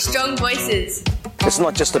Strong Voices. It's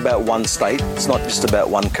not just about one state, it's not just about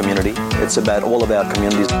one community, it's about all of our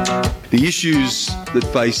communities. The issues that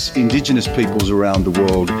face Indigenous peoples around the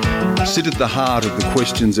world sit at the heart of the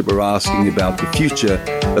questions that we're asking about the future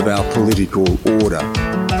of our political order.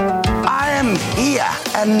 I am here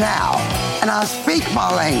and now, and I speak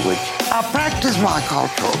my language. I practice my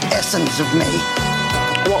cultural essence of me.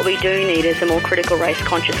 What we do need is a more critical race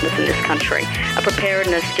consciousness in this country, a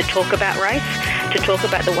preparedness to talk about race, to talk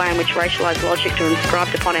about the way in which racialised logics are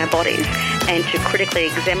inscribed upon our bodies, and to critically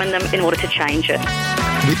examine them in order to change it.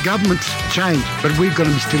 The government's changed, but we're going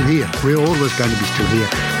to be still here. We're always going to be still here.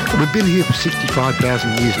 We've been here for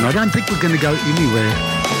 65,000 years, and I don't think we're going to go anywhere.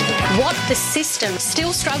 What the system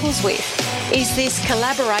still struggles with is this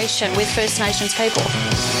collaboration with First Nations people.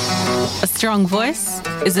 A strong voice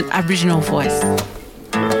is an Aboriginal voice.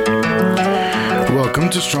 Welcome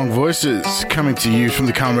to Strong Voices, coming to you from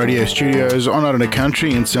the Calm Radio studios on Out in the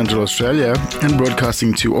Country in Central Australia and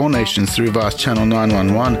broadcasting to all nations through Vast Channel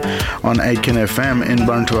 911 on 8can FM in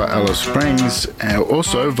Bruntua, Alice Springs, and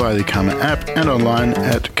also via the Karma app and online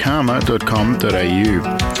at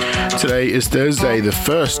karma.com.au. Today is Thursday, the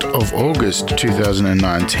 1st of August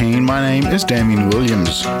 2019. My name is Damien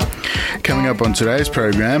Williams. Coming up on today's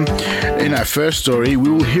program, in our first story, we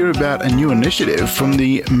will hear about a new initiative from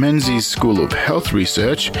the Menzies School of Health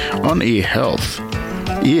Research on ear health.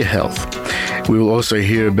 We will also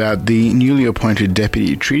hear about the newly appointed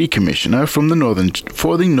Deputy Treaty Commissioner for the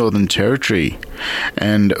Northern Territory.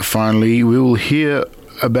 And finally, we will hear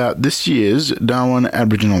about this year's Darwin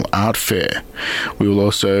Aboriginal Art Fair. We will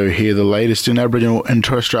also hear the latest in Aboriginal and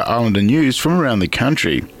Torres Strait Islander news from around the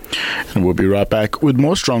country. And we'll be right back with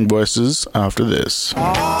more Strong Voices after this.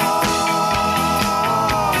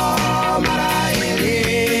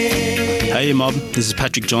 Hey mob, this is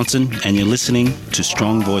Patrick Johnson and you're listening to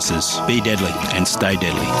Strong Voices. Be deadly and stay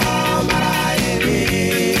deadly.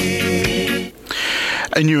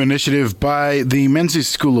 A new initiative by the Menzies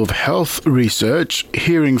School of Health Research,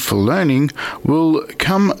 Hearing for Learning, will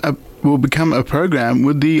become a program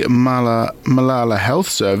with the Malala Health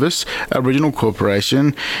Service Aboriginal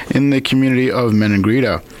Corporation in the community of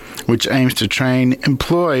Maningrida, which aims to train,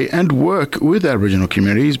 employ and work with Aboriginal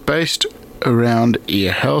communities based around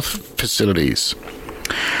ear health facilities.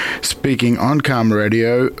 Speaking on Karma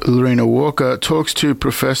Radio, Lorena Walker talks to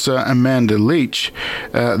Professor Amanda Leach,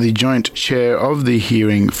 the Joint Chair of the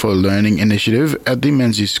Hearing for Learning Initiative at the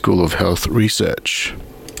Menzies School of Health Research.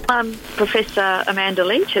 I'm Professor Amanda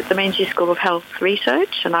Leach at the Menzies School of Health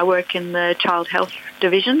Research, and I work in the Child Health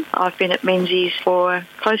Division. I've been at Menzies for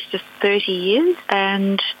close to 30 years,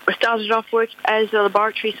 and I started off work as a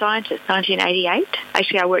laboratory scientist in 1988.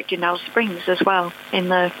 Actually, I worked in Alice Springs as well, in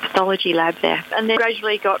the pathology lab there. And then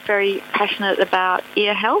gradually got very passionate about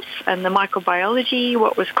ear health and the microbiology,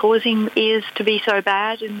 what was causing ears to be so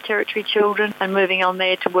bad in Territory children, and moving on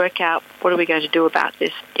there to work out what are we going to do about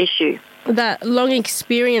this issue. That long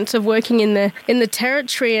experience of working in the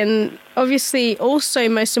Territory, and obviously also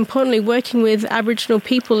most importantly working with Aboriginal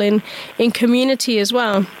people in community as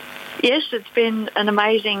well. Yes, it's been an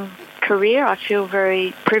amazing career. I feel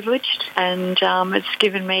very privileged, and it's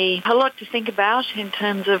given me a lot to think about in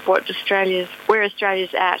terms of where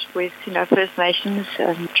Australia's at with First Nations,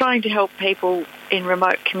 and trying to help people in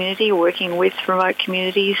remote community, working with remote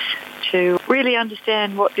communities to really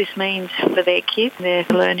understand what this means for their kids, their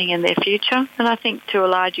learning and their future. And I think to a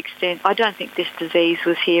large extent, I don't think this disease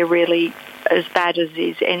was here really as bad as it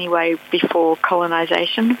is anyway before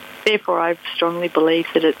colonisation. Therefore, I strongly believe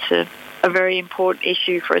that it's a very important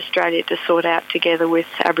issue for Australia to sort out together with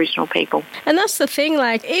Aboriginal people. And that's the thing,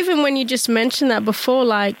 even when you just mentioned that before,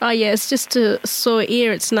 it's just a sore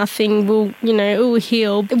ear, it's nothing, it will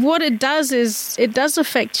heal. What it does is, it does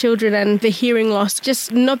affect children and the hearing loss,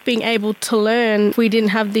 just not being able to learn if we didn't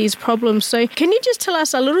have these problems. So can you just tell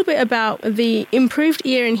us a little bit about the improved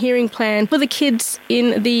ear and hearing plan for the kids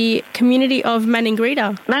in the community of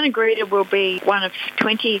Maningrida? Maningrida will be one of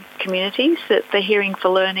 20 communities that the Hearing for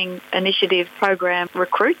Learning Initiative program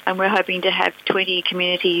recruit, and we're hoping to have 20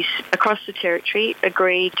 communities across the Territory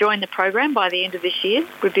agree to join the program by the end of this year.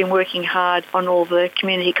 We've been working hard on all the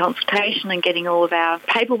community consultation and getting all of our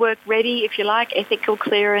paperwork ready, if you like, ethical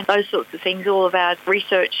clearance, those sorts of things, all of our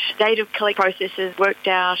research data collect processes worked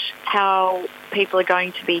out, how people are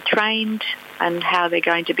going to be trained and how they're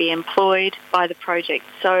going to be employed by the project.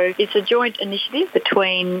 So it's a joint initiative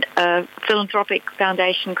between a philanthropic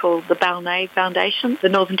foundation called the Balnave Foundation, the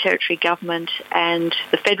Northern Territory Government and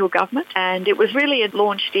the Federal Government. And it was really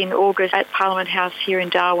launched in August at Parliament House here in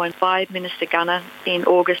Darwin by Minister Gunner in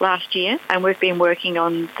August last year. And we've been working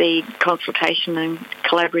on the consultation and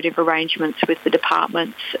collaborative arrangements with the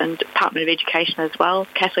departments and Department of Education as well,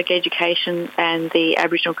 Catholic Education and the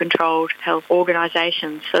Aboriginal Controlled Health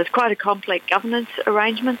Organisations. So it's quite a complex governance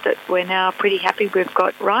arrangement that we're now pretty happy we've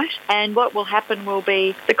got right. And what will happen will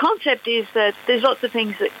be, the concept is that there's lots of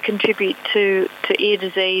things that contribute to ear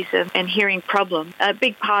disease and hearing problem. A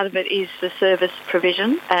big part of it is the service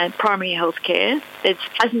provision and primary health care. It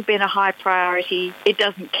hasn't been a high priority. It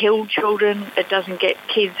doesn't kill children. It doesn't get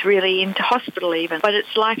kids really into hospital even, but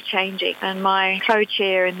it's life-changing. And my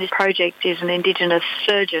co-chair in this project is an Indigenous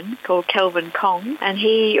surgeon called Kelvin Kong, and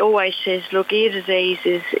he always says, look, ear disease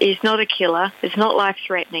is not a killer. It's not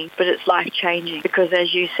life-threatening, but it's life-changing because,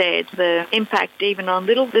 as you said, the impact even on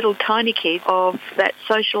little tiny kids of that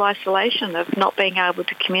social isolation of not being able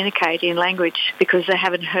to communicate in language because they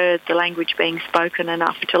haven't heard the language being spoken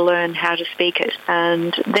enough to learn how to speak it.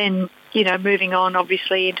 And then moving on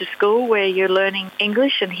obviously into school where you're learning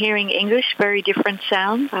English and hearing English, very different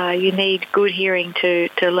sounds. You need good hearing to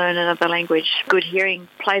learn another language. Good hearing,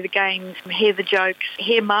 play the games, hear the jokes,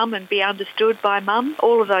 hear mum and be understood by mum.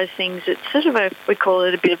 All of those things, it's sort of we call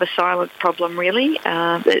it a bit of a silent problem really.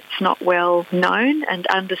 It's not well known and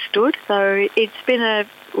understood. So it's been a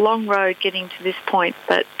long road getting to this point,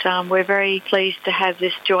 but we're very pleased to have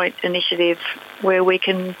this joint initiative where we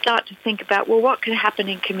can start to think about, well, what can happen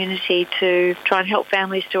in community to try and help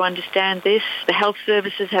families to understand this. The health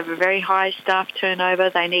services have a very high staff turnover.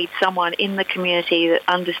 They need someone in the community that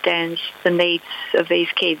understands the needs of these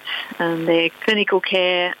kids and their clinical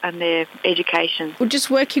care and their education. We're just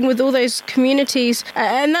working with all those communities,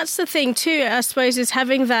 and that's the thing too, I suppose, is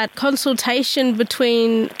having that consultation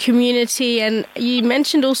between community, and you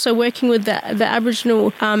mentioned also working with the Aboriginal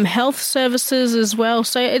health services as well.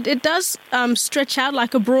 So it does stretch out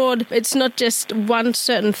like a broad, it's not just one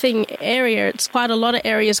certain area, it's quite a lot of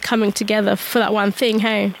areas coming together for that one thing,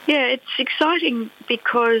 hey? Yeah, it's exciting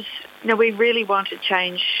because we really want to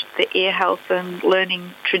change the ear health and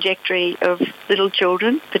learning trajectory of little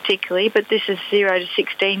children particularly, but this is 0 to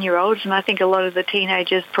 16-year-olds, and I think a lot of the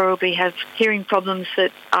teenagers probably have hearing problems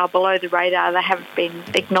that are below the radar. They haven't been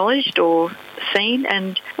acknowledged or seen,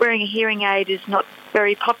 and wearing a hearing aid is not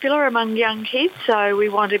very popular among young kids, so we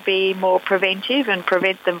want to be more preventive and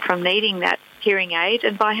prevent them from needing that hearing aid.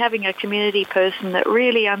 And by having a community person that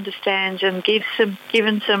really understands and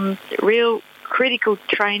given some real critical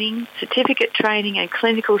training, certificate training and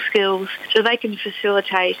clinical skills so they can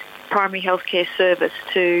facilitate primary healthcare service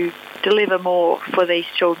to deliver more for these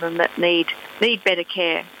children that need better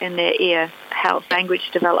care in their ear health,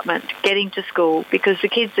 language development, getting to school, because the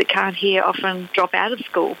kids that can't hear often drop out of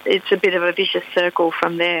school. It's a bit of a vicious circle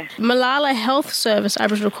from there. Malala Health Service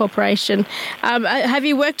Aboriginal Corporation, have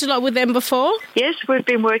you worked a lot with them before? Yes, we've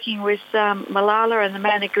been working with Malala and the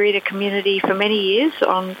Maningrida community for many years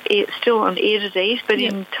still on ear disease, but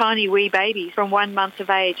in tiny wee babies from 1 month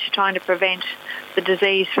of age, trying to prevent the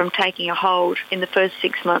disease from taking a hold in the first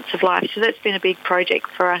 6 months of life. So that's been a big project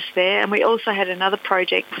for us there. And we also had another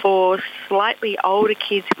project for slightly older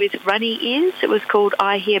kids with runny ears. It was called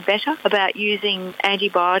I Hear Better, about using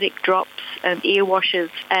antibiotic drops and ear washes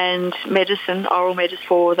and medicine, oral medicine,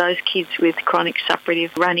 for those kids with chronic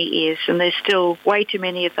suppurative runny ears. And there's still way too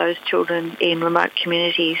many of those children in remote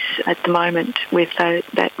communities at the moment with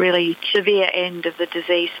that really severe end of the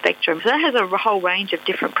disease spectrum. So that has a whole range of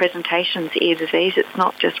different presentations, ear disease. It's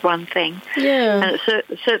not just one thing. Yeah. And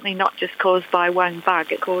it's certainly not just caused by one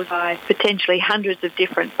bug. It's caused by potentially hundreds of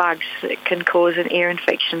different bugs that can cause an ear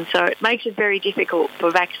infection. So it makes it very difficult for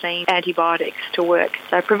vaccine antibiotics to work.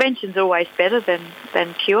 So prevention's always better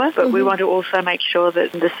than cure, but we want to also make sure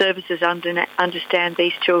that the services understand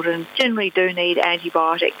these children generally do need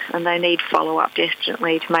antibiotics and they need follow-up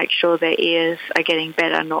desperately to make sure their ears are getting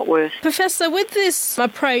better, not worse. Professor, with this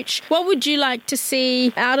approach, what would you like to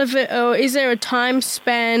see out of it, or is there a time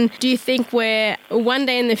span, do you think, where one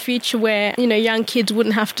day in the future where, young kids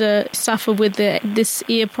wouldn't have to suffer with this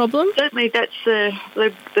ear problem? Certainly that's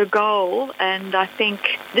the goal, and I think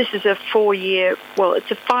this is it's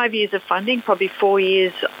 5 years of funding, probably 4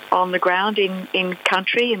 years on the ground in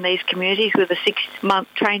country, in these communities, with a 6-month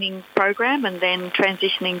training program and then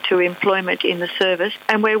transitioning to employment in the service.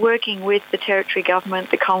 And we're working with the Territory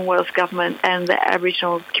Government, the Commonwealth Government and the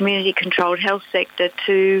Aboriginal Community Controlled Health Sector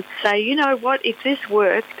to say, you know what, if this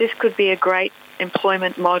works, this could be a great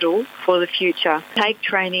employment model for the future. Take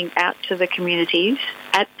training out to the communities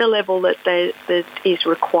at the level that is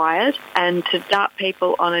required, and to start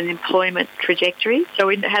people on an employment trajectory. So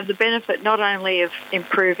we have the benefit not only of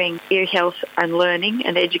improving ear health and learning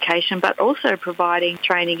and education, but also providing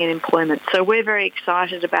training and employment. So we're very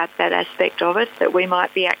excited about that aspect of it, that we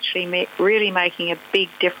might be actually really making a big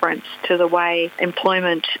difference to the way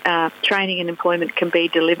employment, training and employment can be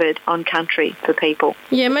delivered on country for people.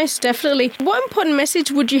 Yeah, most definitely. What important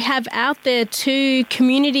message would you have out there to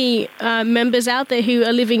community members out there who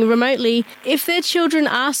are living remotely, if their children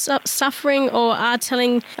are suffering or are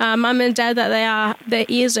telling mum and dad that their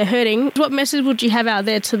ears are hurting? What message would you have out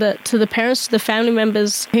there to the parents, to the family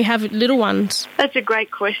members who have little ones? That's a great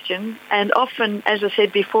question, and often, as I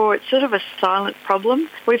said before, it's sort of a silent problem.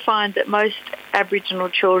 We find that most Aboriginal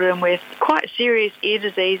children with quite serious ear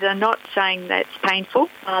disease are not saying that's painful.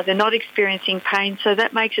 They're not experiencing pain, so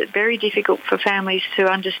that makes it very difficult for families to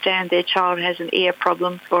understand their child has an ear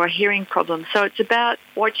problem or a hearing problem. So it's about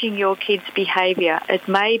watching your kids' behaviour. It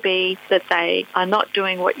may be that they are not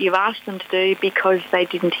doing what you've asked them to do because they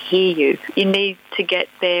didn't hear you. You need to get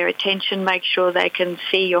their attention, make sure they can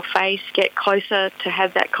see your face, get closer to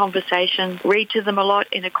have that conversation, read to them a lot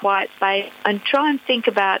in a quiet space, and try and think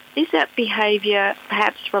about, is that behaviour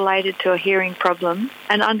perhaps related to a hearing problem,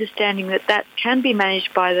 and understanding that can be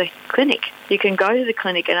managed by the clinic. You can go to the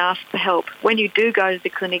clinic and ask for help. When you do go to the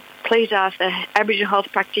clinic, please ask the Aboriginal health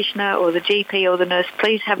practitioner or the GP or the nurse,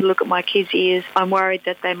 please have a look at my kids' ears. I'm worried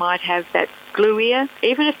that they might have that glue ear.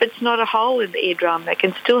 Even if it's not a hole in the eardrum, they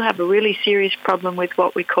can still have a really serious problem with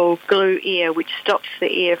what we call glue ear, which stops the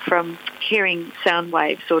ear from hearing sound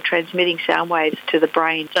waves or transmitting sound waves to the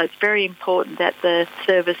brain. So it's very important that the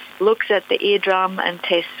service looks at the eardrum and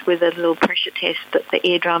tests with a little pressure test that the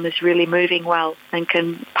eardrum is really moving well and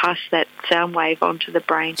can pass that sound wave onto the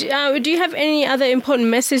brain. Do you have any other important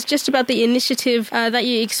message just about the initiative that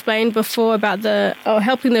you explained before about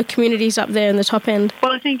helping the communities up there in the top end?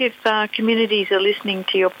 Well, I think if communities are listening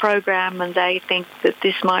to your program and they think that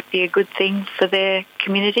this might be a good thing for their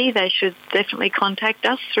community, they should definitely contact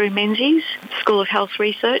us through Menzies School of Health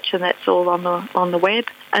Research, and that's all on the web.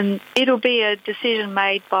 And it'll be a decision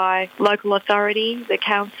made by local authority, the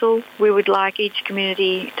council. We would like each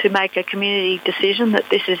community to make a community decision that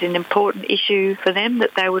this is an important issue for them,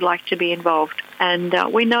 that they would like to be involved. And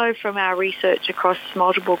we know from our research across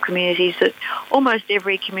multiple communities that almost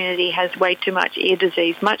every community has way too much ear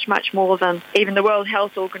disease, much, much more than even the World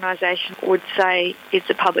Health Organization would say it's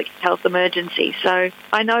a public health emergency. So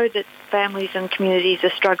I know that families and communities are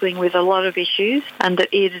struggling with a lot of issues, and that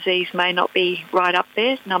ear disease may not be right up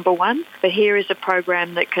there, number one. But here is a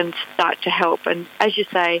program that can start to help. And as you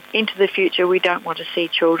say, into the future, we don't want to see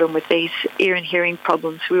children with these ear and hearing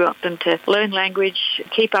problems. We want them to learn language,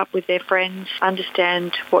 keep up with their friends,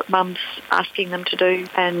 understand what mum's asking them to do,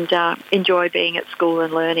 and enjoy being at school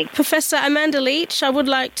and learning. Professor Amanda Leach, I would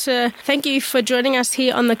like to thank you for joining us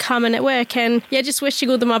here on the Karma Network, and just wishing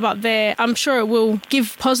all the mob up there. I'm sure it will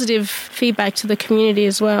give positive feedback to the community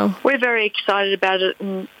as well. We're very excited about it,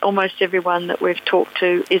 and almost everyone that we've talked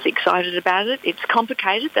to is excited about it. It's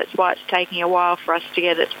complicated, that's why it's taking a while for us to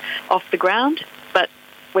get it off the ground, but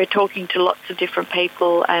we're talking to lots of different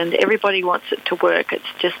people and everybody wants it to work. It's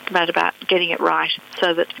just a matter about getting it right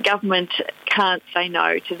so that government can't say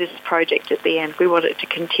no to this project at the end. We want it to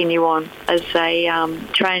continue on as a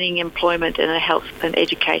training, employment and a health and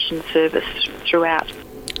education service throughout.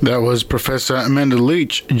 That was Professor Amanda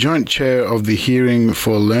Leach, Joint Chair of the Hearing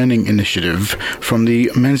for Learning Initiative from the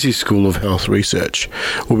Menzies School of Health Research.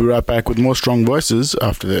 We'll be right back with more Strong Voices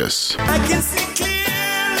after this.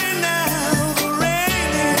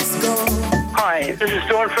 Hi, this is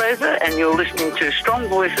Dawn Fraser and you're listening to Strong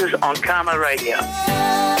Voices on Karma Radio.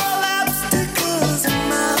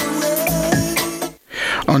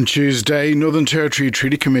 On Tuesday, Northern Territory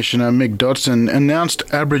Treaty Commissioner Mick Dodson announced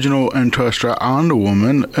Aboriginal and Torres Strait Islander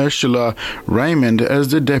woman Ursula Raymond as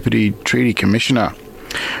the Deputy Treaty Commissioner.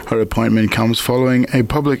 Her appointment comes following a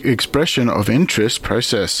public expression of interest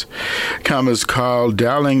process. Karma's Kyle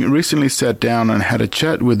Dowling recently sat down and had a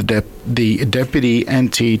chat with the Deputy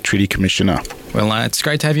Anti-Treaty Commissioner. Well, it's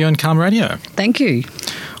great to have you on Karma Radio. Thank you.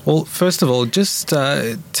 Well, first of all, just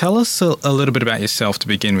tell us a little bit about yourself to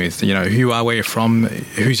begin with. You know, who you are, where you're from,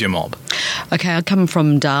 who's your mob? Okay, I come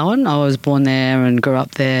from Darwin. I was born there and grew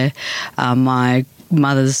up there. My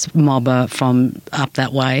mother's mob are from up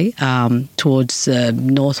that way towards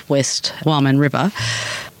northwest Wildman River.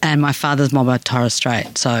 And my father's mob are Torres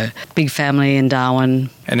Strait. So big family in Darwin.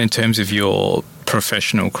 And in terms of your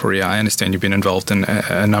professional career? I understand you've been involved in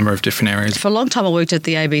a number of different areas. For a long time I worked at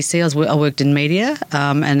the ABC. I worked in media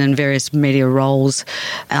and in various media roles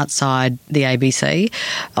outside the ABC.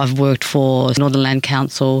 I've worked for Northern Land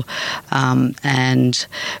Council and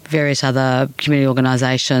various other community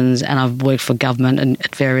organisations, and I've worked for government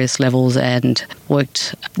at various levels and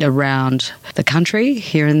worked around the country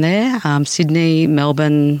here and there, Sydney,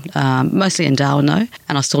 Melbourne, mostly in Darwin though,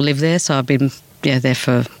 and I still live there, so I've been there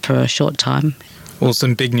for a short time. Well,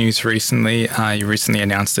 some big news recently. You recently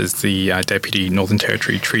announced as the Deputy Northern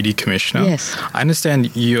Territory Treaty Commissioner. Yes. I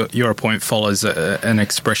understand your appointment follows an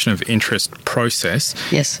expression of interest process.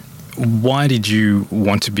 Yes. Why did you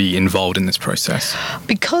want to be involved in this process?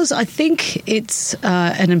 Because I think it's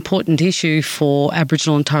an important issue for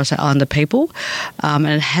Aboriginal and Torres Strait Islander people, and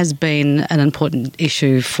it has been an important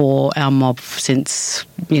issue for our mob since,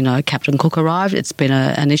 Captain Cook arrived. It's been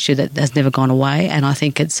an issue that has never gone away, and I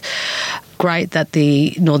think it's great that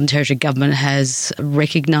the Northern Territory Government has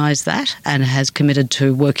recognised that and has committed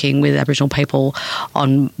to working with Aboriginal people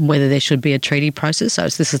on whether there should be a treaty process. So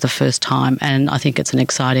this is the first time, and I think it's an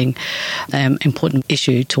exciting, important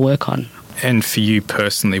issue to work on. And for you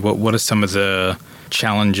personally, what are some of the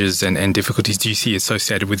challenges and difficulties do you see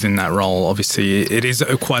associated within that role? Obviously, it is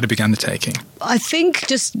quite a big undertaking. I think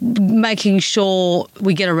just making sure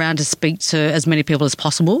we get around to speak to as many people as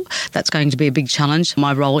possible, that's going to be a big challenge.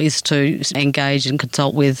 My role is to engage and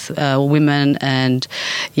consult with women and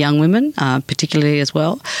young women, particularly as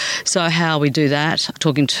well. So how we do that,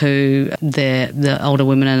 talking to the older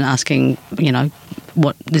women and asking,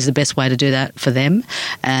 what is the best way to do that for them,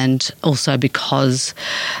 and also because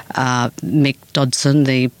Mick Dodson,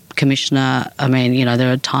 the Commissioner,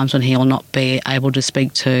 there are times when he will not be able to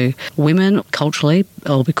speak to women culturally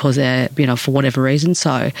or because they're, for whatever reason.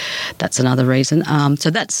 So that's another reason. So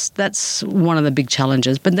that's one of the big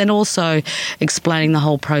challenges. But then also explaining the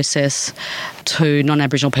whole process to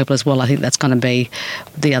non-Aboriginal people as well. I think that's going to be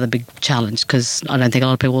the other big challenge, because I don't think a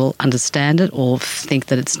lot of people will understand it or think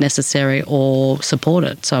that it's necessary or support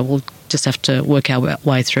it. So we'll just have to work our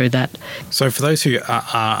way through that. So for those who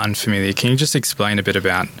are unfamiliar, can you just explain a bit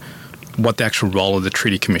about what the actual role of the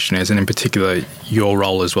Treaty Commissioner is, and in particular your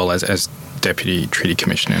role as well as Deputy Treaty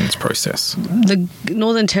Commissioner in this process? The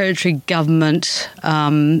Northern Territory Government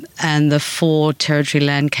and the 4 Territory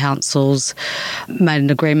Land Councils made an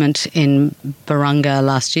agreement in Barunga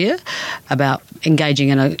last year about engaging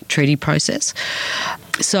in a treaty process.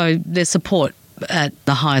 So there's support at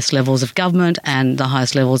the highest levels of government and the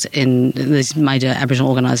highest levels in these major Aboriginal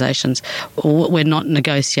organisations. We're not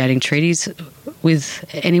negotiating treaties with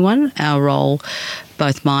anyone. Our role,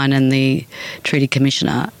 both mine and the Treaty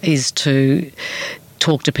Commissioner, is to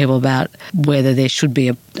talk to people about whether there should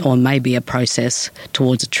be or may be a process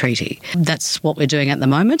towards a treaty. That's what we're doing at the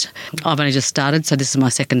moment. I've only just started, so this is my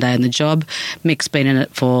second day in the job. Mick's been in it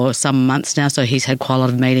for some months now, so he's had quite a lot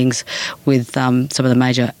of meetings with some of the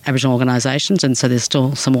major Aboriginal organisations, and so there's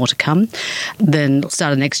still some more to come. Then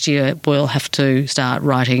start of next year, we'll have to start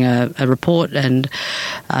writing a report and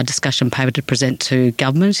a discussion paper to present to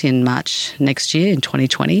government in March next year, in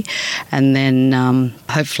 2020, and then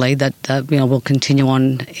hopefully that we'll continue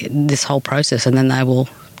on this whole process, and then they will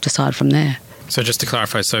decide from there. So just to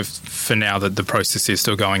clarify, so for now that the process is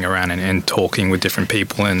still going around and talking with different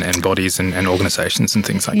people and bodies and organisations and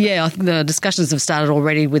things like that? Yeah, the discussions have started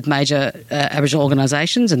already with major Aboriginal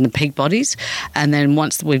organisations and the peak bodies, and then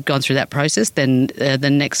once we've gone through that process, then the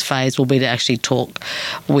next phase will be to actually talk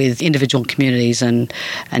with individual communities and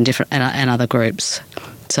different and other groups.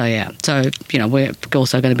 So, yeah. So, we're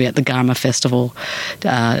also going to be at the Garma Festival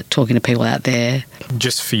talking to people out there.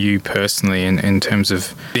 Just for you personally, in terms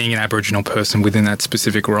of being an Aboriginal person within that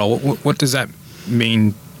specific role, what does that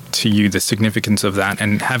mean to you, the significance of that,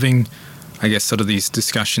 and having, I guess, sort of these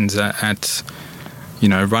discussions at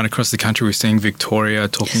right across the country? We're seeing Victoria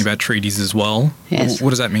talking about treaties as well. Yes. What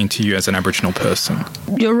does that mean to you as an Aboriginal person?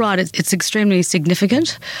 You're right. It's extremely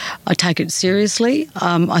significant. I take it seriously.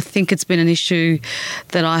 I think it's been an issue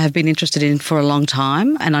that I have been interested in for a long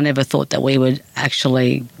time, and I never thought that we would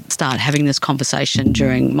actually start having this conversation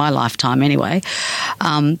during my lifetime anyway.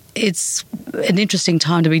 It's an interesting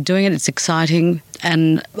time to be doing it. It's exciting.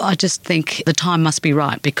 And I just think the time must be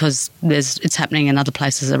right, because it's happening in other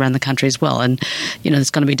places around the country as well. And, it's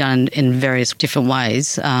going to be done in various different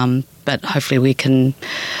ways. But hopefully we can,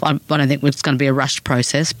 I don't think it's going to be a rushed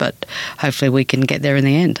process, but hopefully we can get there in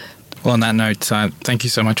the end. Well, on that note, thank you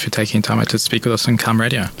so much for taking time out to speak with us on Calm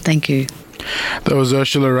Radio. Thank you. That was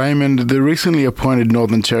Ursula Raymond, the recently appointed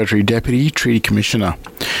Northern Territory Deputy Treaty Commissioner.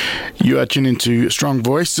 You are tuned into Strong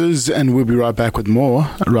Voices, and we'll be right back with more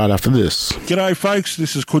right after this. G'day folks,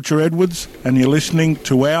 this is Kutcher Edwards, and you're listening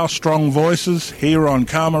to our Strong Voices here on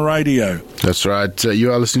Karma Radio. That's right,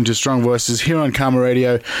 you are listening to Strong Voices here on Karma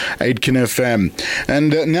Radio, Aitken FM.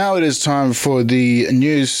 And now it is time for the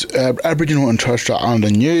news, Aboriginal and Torres Strait Islander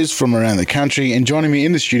news from around the country. And joining me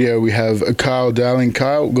in the studio, we have Kyle Dowling.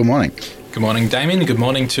 Kyle, good morning. Good morning, Damien. Good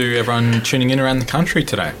morning to everyone tuning in around the country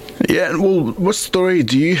today. Yeah, well, what story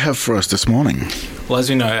do you have for us this morning? Well, as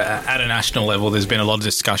you know, at a national level, there's been a lot of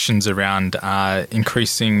discussions around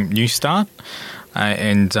increasing New Start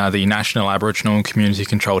and the National Aboriginal Community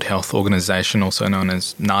Controlled Health Organisation, also known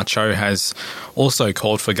as NACCHO, has also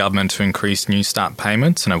called for government to increase New Start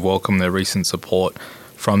payments and have welcomed the recent support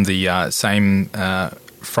from the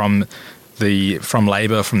from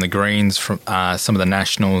Labor, from the Greens, from some of the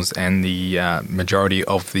Nationals and the majority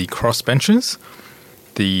of the crossbenchers.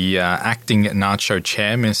 The acting NACCHO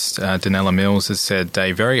chair, Ms. Danella Mills, has said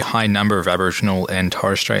a very high number of Aboriginal and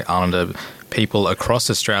Torres Strait Islander people across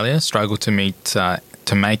Australia struggle to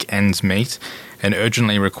make ends meet and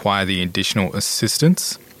urgently require the additional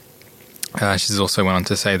assistance. She's also went on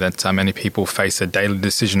to say that many people face a daily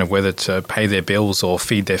decision of whether to pay their bills or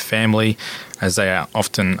feed their family, as they are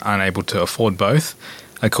often unable to afford both.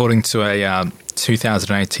 According to a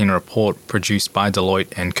 2018 report produced by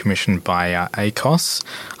Deloitte and commissioned by ACOS,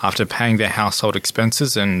 after paying their household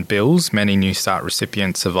expenses and bills, many New Start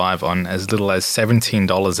recipients survive on as little as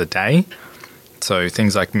 $17 a day. So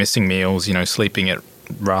things like missing meals, sleeping at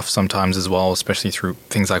rough sometimes as well, especially through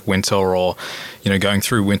things like winter or, going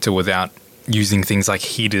through winter without using things like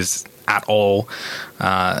heaters at all.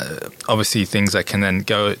 Obviously things that can then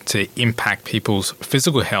go to impact people's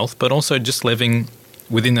physical health, but also just living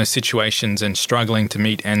within those situations and struggling to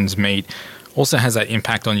meet ends meet also has that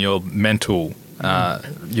impact on your mental,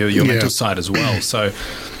 your mental side as well. So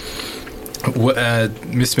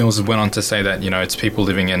Ms. Mills went on to say that, it's people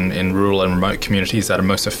living in rural and remote communities that are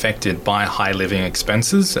most affected by high living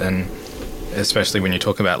expenses, and especially when you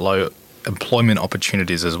talk about low employment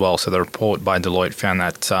opportunities as well. So the report by Deloitte found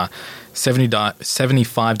that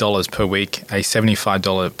 $75 per week, a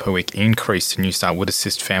 $75 per week increase to New Start would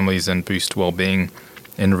assist families and boost well-being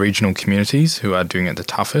in regional communities who are doing it the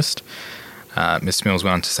toughest. Ms. Mills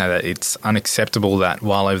went on to say that it's unacceptable that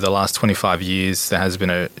while over the last 25 years there has been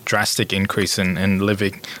a drastic increase in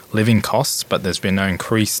living costs, but there's been no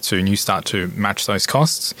increase to New Start to match those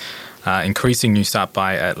costs. Increasing New Start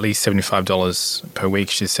by at least $75 per week,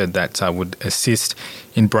 she said that would assist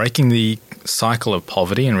in breaking the cycle of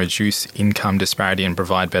poverty and reduce income disparity and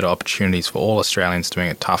provide better opportunities for all Australians doing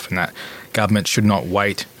it tough, and that government should not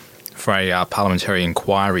wait for a parliamentary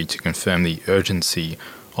inquiry to confirm the urgency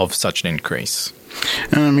of such an increase.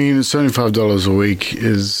 And I mean, $75 a week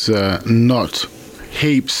is not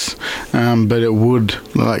heaps, but it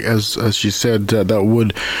would, like as she said, that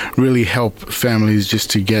would really help families just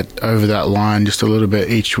to get over that line just a little bit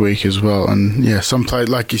each week as well. And yeah,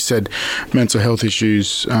 like you said, mental health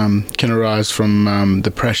issues can arise from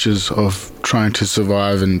the pressures of trying to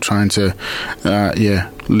survive and trying to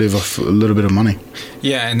live off a little bit of money.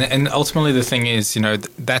 Yeah, and ultimately the thing is,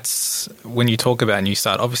 that's when you talk about New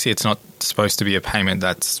Start, obviously it's not supposed to be a payment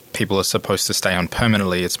that people are supposed to stay on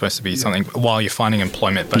permanently. It's supposed to be something while you're finding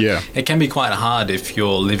employment. But it can be quite hard if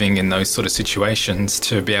you're living in those sort of situations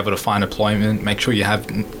to be able to find employment, make sure you have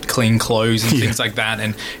clean clothes and things like that,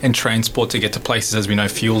 and transport to get to places. As we know,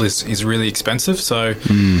 fuel is really expensive. So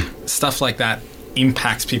stuff like that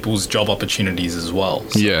impacts people's job opportunities as well.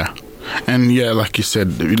 So. Yeah. And yeah, like you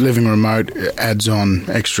said, living remote adds on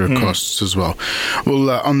extra costs as well. Well,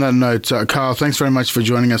 on that note, Carl, thanks very much for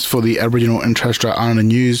joining us for the Aboriginal and Torres Strait Islander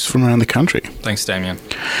news from around the country. Thanks, Damien.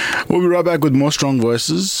 We'll be right back with more Strong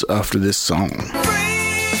Voices after this song.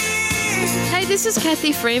 Hey, this is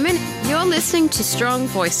Kathy Freeman. You're listening to Strong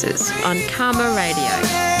Voices on Karma Radio.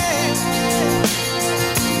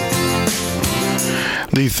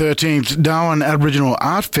 The 13th Darwin Aboriginal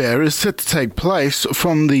Art Fair is set to take place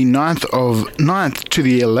from the 9th to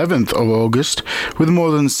the 11th of August, with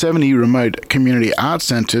more than 70 remote community art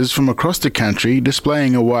centres from across the country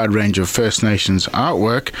displaying a wide range of First Nations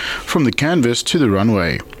artwork from the canvas to the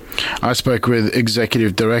runway. I spoke with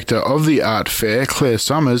Executive Director of the Art Fair, Claire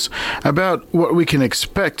Summers, about what we can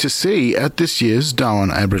expect to see at this year's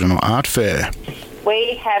Darwin Aboriginal Art Fair.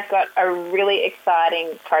 We have got a really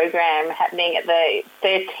exciting program happening at the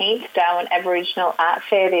 13th Darwin Aboriginal Art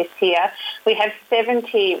Fair this year. We have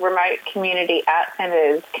 70 remote community art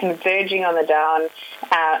centres converging on the Darwin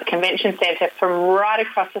Convention Centre from right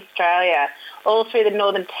across Australia, all through the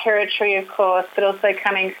Northern Territory, of course, but also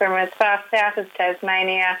coming from as far south as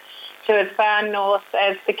Tasmania to as far north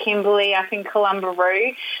as the Kimberley up in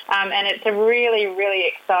Columbaroo. And it's a really, really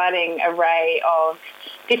exciting array of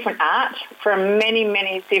different art from many,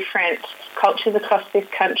 many different cultures across this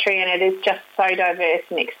country, and it is just so diverse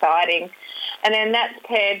and exciting. And then that's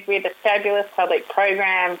paired with a fabulous public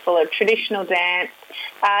program full of traditional dance,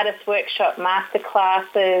 artist workshop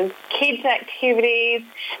masterclasses, kids activities,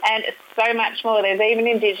 and so much more. There's even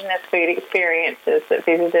Indigenous food experiences that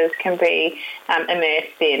visitors can be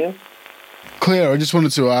immersed in. Claire, I just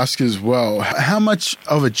wanted to ask as well, how much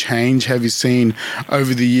of a change have you seen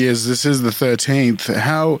over the years? This is the 13th.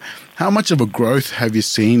 How much of a growth have you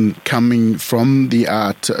seen coming from the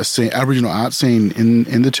Aboriginal art scene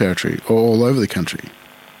in the Territory or all over the country?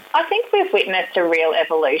 I think we've witnessed a real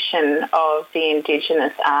evolution of the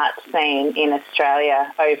Indigenous art scene in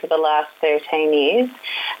Australia over the last 13 years.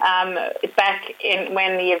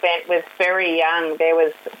 When the event was very young, there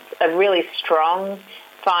was a really strong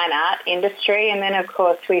fine art industry, and then of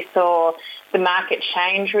course we saw the market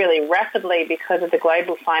change really rapidly because of the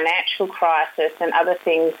global financial crisis and other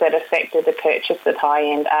things that affected the purchase of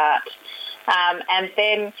high-end art. And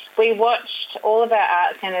then we watched all of our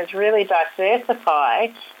art centres really diversify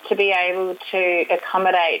to be able to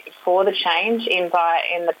accommodate for the change in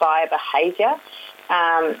the buyer behaviour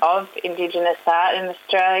of Indigenous art in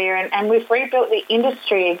Australia, and we've rebuilt the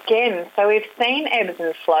industry again. So we've seen ebbs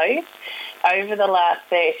and flows over the last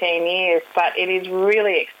 13 years, but it is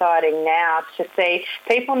really exciting now to see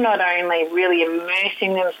people not only really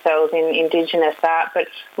immersing themselves in Indigenous art, but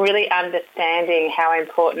really understanding how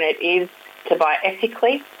important it is to buy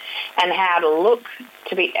ethically and how to look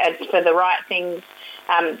to be for the right things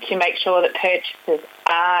to make sure that purchasers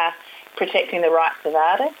are protecting the rights of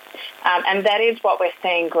artists. And that is what we're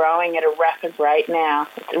seeing growing at a rapid rate now.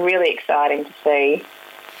 It's really exciting to see.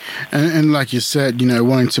 And like you said,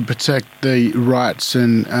 wanting to protect the rights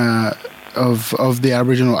and of the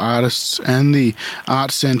Aboriginal artists and the art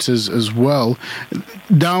centres as well.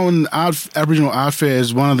 Darwin Aboriginal Art Fair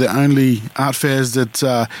is one of the only art fairs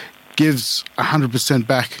that gives 100%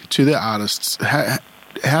 back to their artists.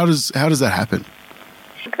 How does that happen?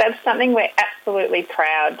 That's something we're absolutely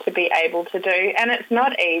proud to be able to do, and it's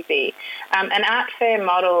not easy. An art fair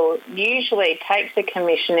model usually takes a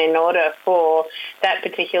commission in order for that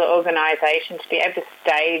particular organisation to be able to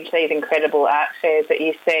stage these incredible art fairs that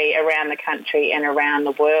you see around the country and around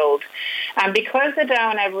the world. Because the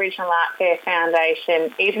Darwin Aboriginal Art Fair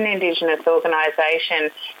Foundation is an Indigenous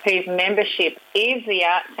organisation whose membership is the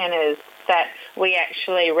art centres that we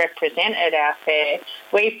actually represent at our fair,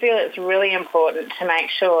 we feel it's really important to make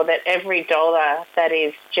sure that every dollar that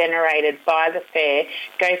is generated by the fair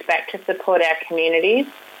goes back to support our communities.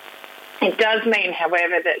 It does mean,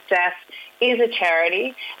 however, that DAF is a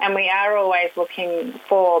charity, and we are always looking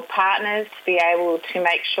for partners to be able to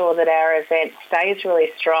make sure that our event stays really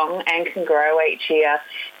strong and can grow each year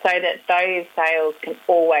so that those sales can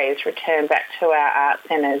always return back to our art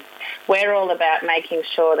centres. We're all about making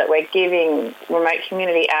sure that we're giving remote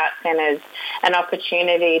community art centres an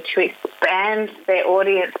opportunity to expand their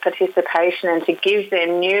audience participation and to give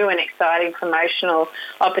them new and exciting promotional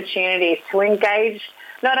opportunities to engage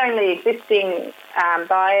not only existing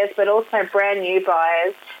buyers but also brand new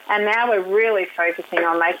buyers. And now we're really focusing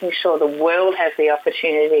on making sure the world has the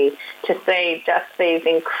opportunity to see just these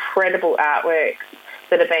incredible artworks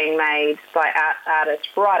that are being made by artists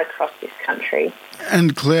right across this country.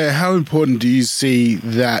 And Claire, how important do you see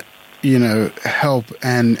that, help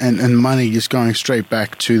and money just going straight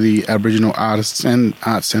back to the Aboriginal artists and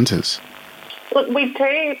art centres? Look, we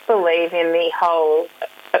do believe in the whole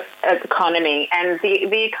economy, and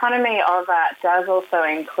the economy of art does also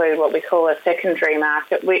include what we call a secondary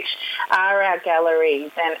market, which are our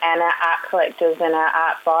galleries and our art collectors and our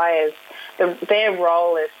art buyers. Their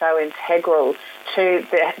role is so integral to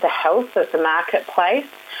the health of the marketplace.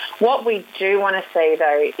 What we do want to see,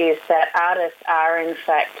 though, is that artists are in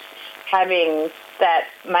fact having that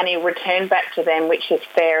money returned back to them, which is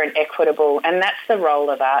fair and equitable, and that's the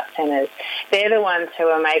role of art centres. They're the ones who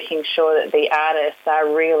are making sure that the artists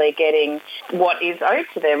are really getting what is owed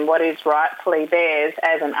to them, what is rightfully theirs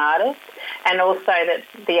as an artist, and also that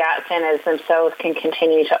the art centres themselves can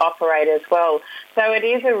continue to operate as well. So it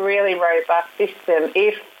is a really robust system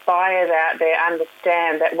if buyers out there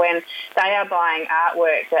understand that when they are buying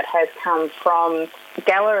artwork that has come from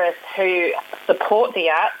gallerists who support the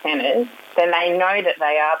art centres, then they know that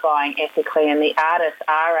they are buying ethically and the artists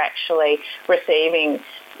are actually receiving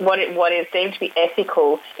what is deemed to be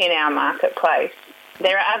ethical in our marketplace.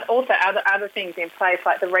 There are also other things in place,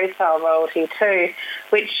 like the resale royalty too,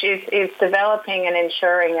 which is developing and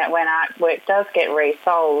ensuring that when artwork does get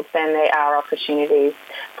resold, then there are opportunities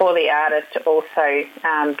for the artist to also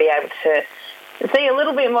be able to see a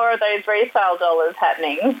little bit more of those resale dollars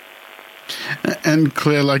happening. And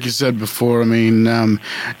Claire, like you said before, I mean,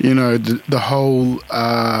 the whole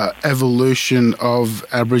evolution of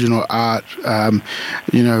Aboriginal art,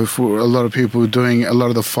 for a lot of people doing a lot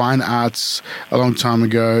of the fine arts a long time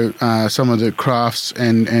ago, some of the crafts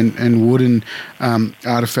and wooden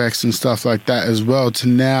artifacts and stuff like that as well, to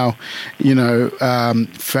now,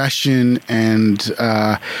 fashion and,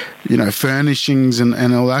 furnishings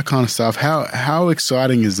and all that kind of stuff. How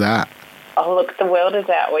exciting is that? Oh, look, the world is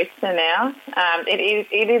our oyster now.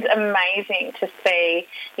 It is amazing to see,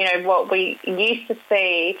 what we used to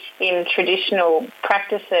see in traditional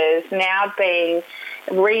practices now being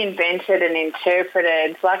reinvented and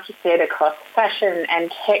interpreted, like you said, across fashion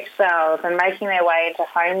and textiles and making their way into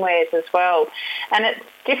homewares as well. And it's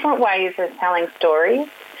different ways of telling stories.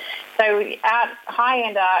 So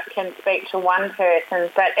high-end art can speak to one person,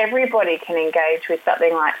 but everybody can engage with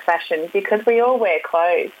something like fashion because we all wear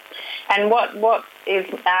clothes. And what is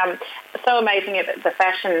so amazing about the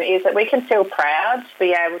fashion is that we can feel proud to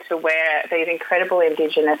be able to wear these incredible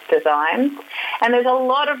Indigenous designs. And there's a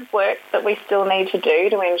lot of work that we still need to do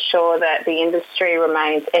to ensure that the industry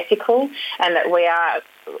remains ethical and that we are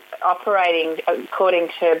operating according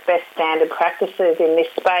to best standard practices in this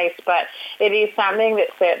space, but it is something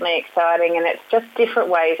that's certainly exciting, and it's just different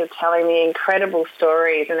ways of telling the incredible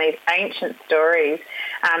stories and these ancient stories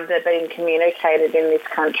that have been communicated in this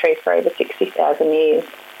country for over 60,000 years.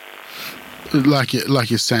 Like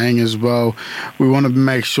you're saying as well, we want to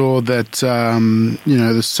make sure that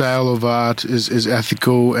the sale of art is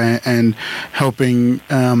ethical and helping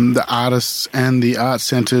the artists and the art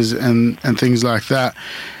centres and things like that.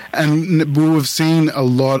 And we've seen a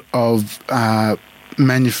lot of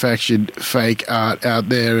manufactured fake art out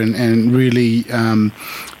there and really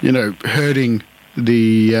hurting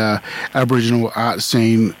the Aboriginal art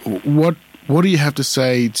scene. What do you have to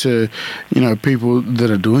say to people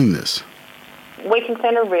that are doing this? We can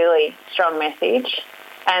send a really strong message,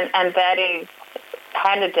 and that is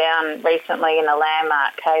handed down recently in a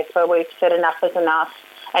landmark case where we've said enough is enough,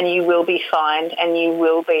 and you will be fined and you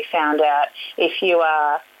will be found out if you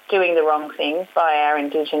are doing the wrong things by our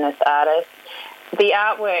Indigenous artists. The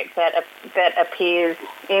artwork that appears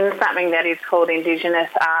in something that is called Indigenous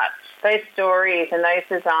art, those stories and those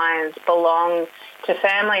designs belong to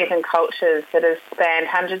families and cultures that have spanned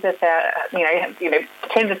hundreds of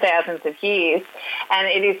tens of thousands of years, and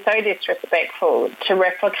it is so disrespectful to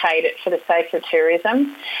replicate it for the sake of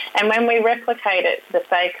tourism. And when we replicate it for the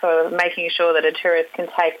sake of making sure that a tourist can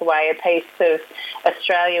take away a piece of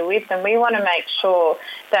Australia with them, we want to make sure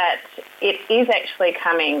that it is actually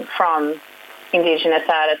coming from Indigenous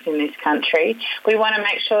artists in this country. We want to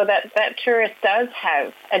make sure that that tourist does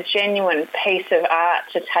have a genuine piece of art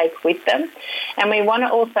to take with them. And we want to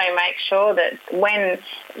also make sure that when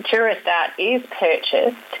tourist art is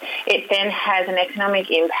purchased, it then has an economic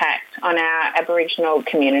impact on our Aboriginal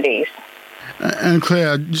communities. And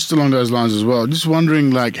Claire, just along those lines as well, just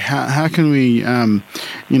wondering, how can we,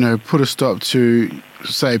 put a stop to,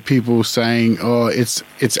 say, people saying,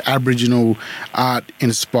 it's Aboriginal art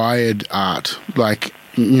inspired art? Like,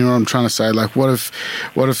 you know what I'm trying to say? Like, what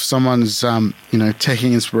if someone's,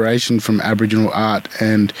 taking inspiration from Aboriginal art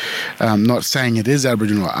and not saying it is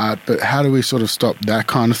Aboriginal art, but how do we sort of stop that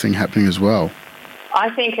kind of thing happening as well? I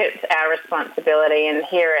think it's our responsibility, and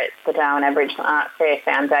here at the Darwin Aboriginal Art Fair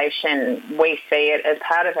Foundation, we see it as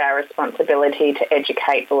part of our responsibility to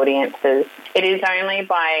educate audiences. It is only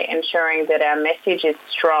by ensuring that our message is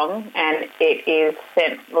strong and it is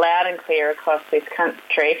sent loud and clear across this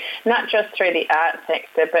country, not just through the art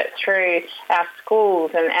sector, but through our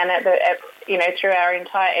schools and through our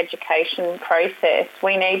entire education process.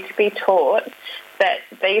 We need to be taught that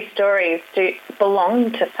these stories do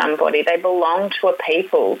belong to somebody. They belong to a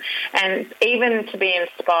people. And even to be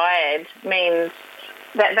inspired means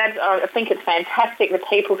that I think it's fantastic that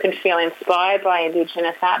people can feel inspired by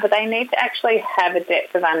Indigenous art, but they need to actually have a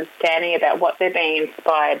depth of understanding about what they're being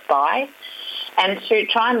inspired by. And to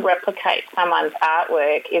try and replicate someone's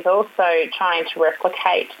artwork is also trying to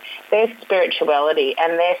replicate their spirituality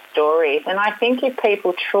and their stories. And I think if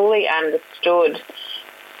people truly understood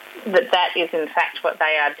that is in fact what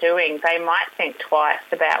they are doing, they might think twice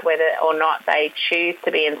about whether or not they choose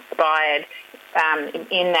to be inspired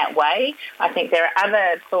in that way. I think there are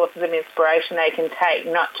other sources of inspiration they can take,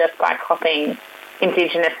 not just by copying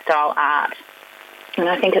Indigenous style art. And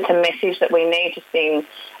I think it's a message that we need to sing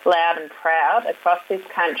loud and proud across this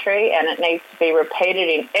country, and it needs to be repeated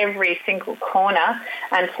in every single corner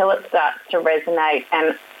until it starts to resonate,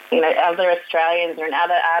 and other Australians and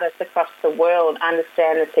other artists across the world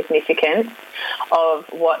understand the significance of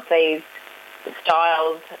what these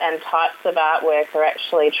styles and types of artwork are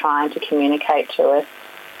actually trying to communicate to us.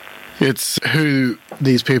 It's who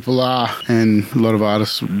these people are, and a lot of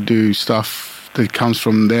artists do stuff that comes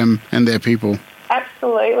from them and their people.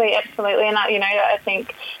 Absolutely. And I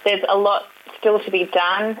think there's a lot still to be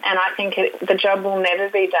done, and I think the job will never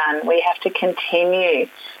be done. We have to continue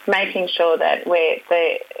making sure that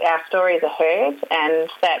our stories are heard, and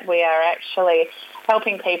that we are actually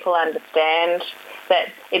helping people understand that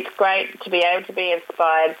it's great to be able to be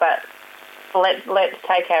inspired, but let's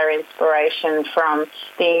take our inspiration from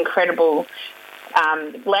the incredible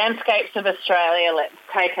landscapes of Australia. Let's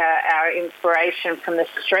take our inspiration from the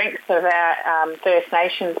strength of our First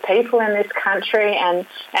Nations people in this country and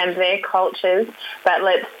their cultures, but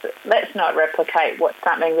let's not replicate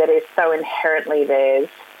something that is so inherently theirs.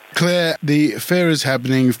 Claire, the fair is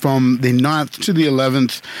happening from the 9th to the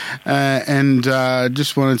 11th, and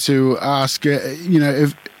just wanted to ask,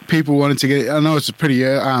 if people wanted to get, I know it's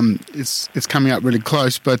it's coming up really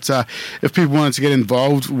close, but if people wanted to get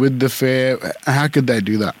involved with the fair, how could they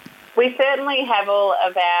do that? We certainly have all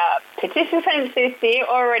of our participants this year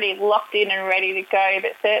already locked in and ready to go,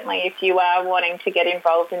 but certainly if you are wanting to get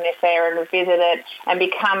involved in the fair and visit it and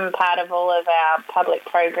become part of all of our public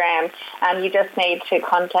program, you just need to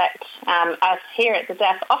contact us here at the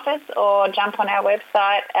DAF office or jump on our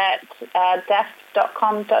website at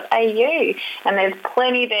daf.com.au, and there's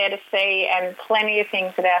plenty there to see and plenty of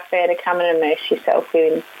things at our fair to come and immerse yourself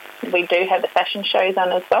in. We do have the fashion shows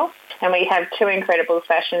on as well, and we have two incredible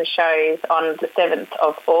fashion shows on the 7th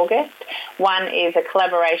of August. One is a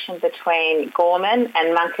collaboration between Gorman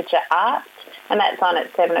and Munkajja Arts, and that's on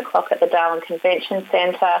at 7 o'clock at the Darwin Convention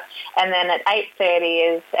Centre. And then at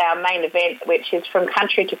 8:30 is our main event, which is From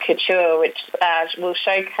Country to Couture, which will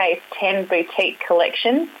showcase 10 boutique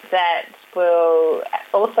collections that will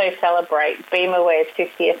also celebrate Beamerware's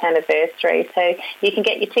 50th anniversary. So you can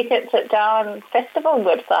get your tickets at Darwin Festival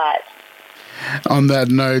website. On that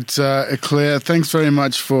note, Claire, thanks very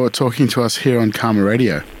much for talking to us here on Karma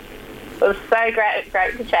Radio. It was so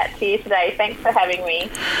great to chat to you today. Thanks for having me.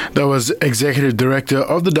 That was Executive Director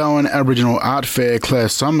of the Darwin Aboriginal Art Fair, Claire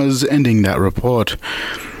Summers, ending that report.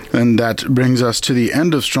 And that brings us to the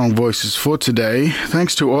end of Strong Voices for today.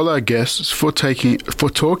 Thanks to all our guests for talking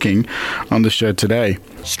on the show today.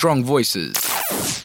 Strong Voices.